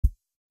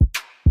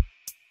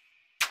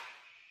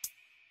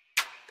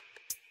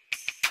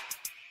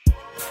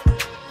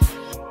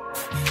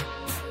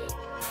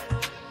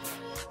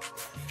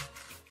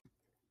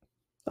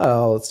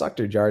Well, it's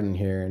Dr. Jardin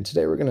here, and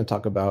today we're going to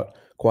talk about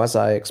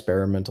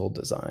quasi-experimental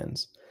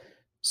designs.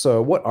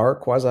 So, what are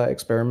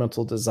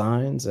quasi-experimental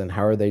designs and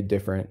how are they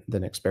different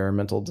than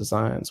experimental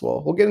designs?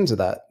 Well, we'll get into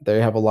that. They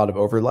have a lot of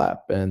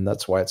overlap, and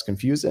that's why it's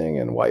confusing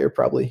and why you're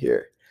probably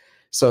here.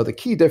 So, the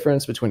key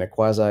difference between a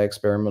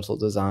quasi-experimental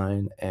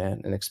design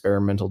and an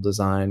experimental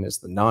design is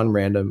the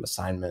non-random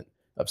assignment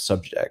of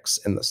subjects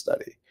in the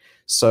study.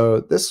 So,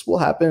 this will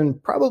happen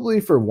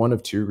probably for one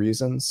of two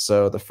reasons.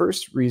 So, the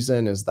first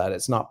reason is that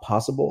it's not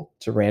possible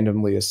to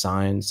randomly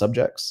assign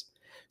subjects.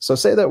 So,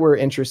 say that we're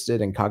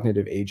interested in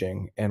cognitive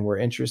aging and we're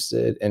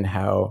interested in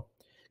how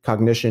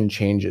cognition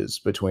changes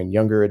between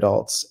younger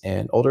adults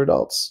and older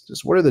adults.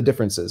 Just what are the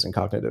differences in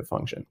cognitive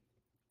function?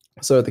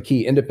 So, the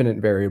key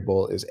independent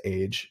variable is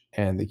age,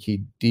 and the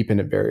key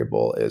dependent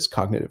variable is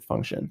cognitive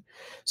function.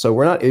 So,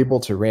 we're not able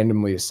to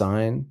randomly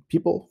assign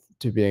people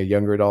to be a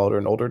younger adult or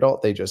an older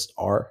adult. They just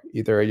are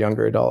either a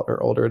younger adult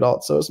or older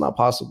adult. So, it's not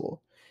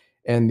possible.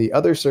 And the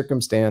other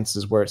circumstance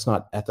is where it's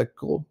not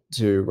ethical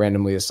to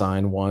randomly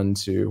assign one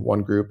to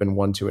one group and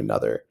one to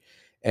another.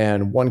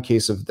 And one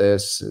case of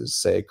this is,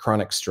 say,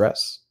 chronic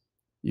stress.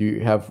 You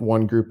have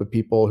one group of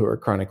people who are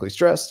chronically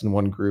stressed and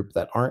one group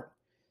that aren't.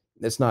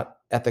 It's not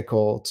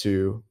ethical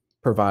to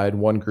provide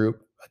one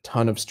group a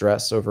ton of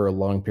stress over a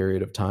long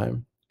period of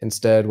time.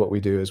 Instead, what we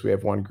do is we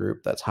have one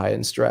group that's high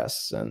in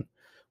stress and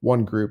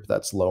one group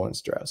that's low in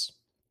stress.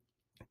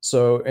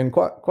 So in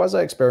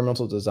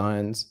quasi-experimental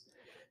designs,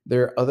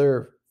 there are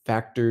other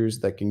factors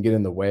that can get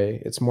in the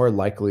way. It's more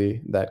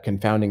likely that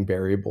confounding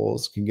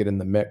variables can get in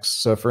the mix.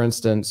 So for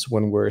instance,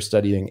 when we're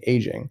studying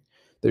aging,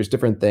 there's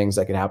different things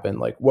that could happen,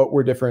 like what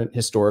were different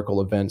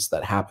historical events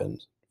that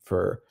happened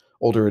for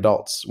older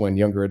adults when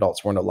younger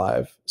adults weren't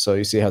alive. So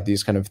you see how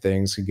these kind of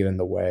things could get in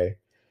the way.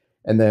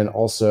 And then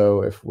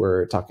also, if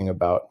we're talking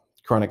about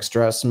chronic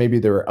stress, maybe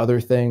there were other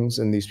things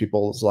in these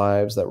people's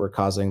lives that were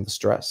causing the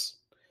stress.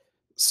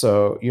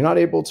 So you're not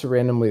able to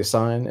randomly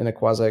assign in a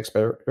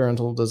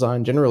quasi-experimental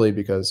design generally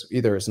because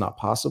either it's not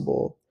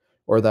possible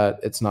or that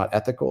it's not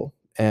ethical.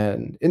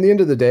 And in the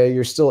end of the day,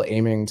 you're still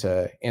aiming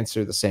to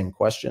answer the same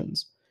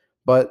questions,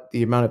 but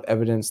the amount of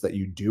evidence that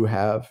you do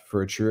have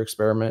for a true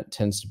experiment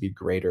tends to be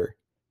greater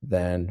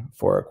than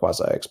for a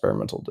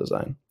quasi-experimental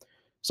design.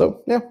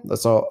 So yeah,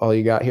 that's all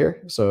you got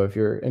here. So if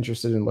you're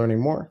interested in learning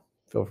more,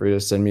 feel free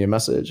to send me a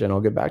message and I'll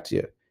get back to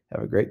you.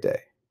 Have a great day.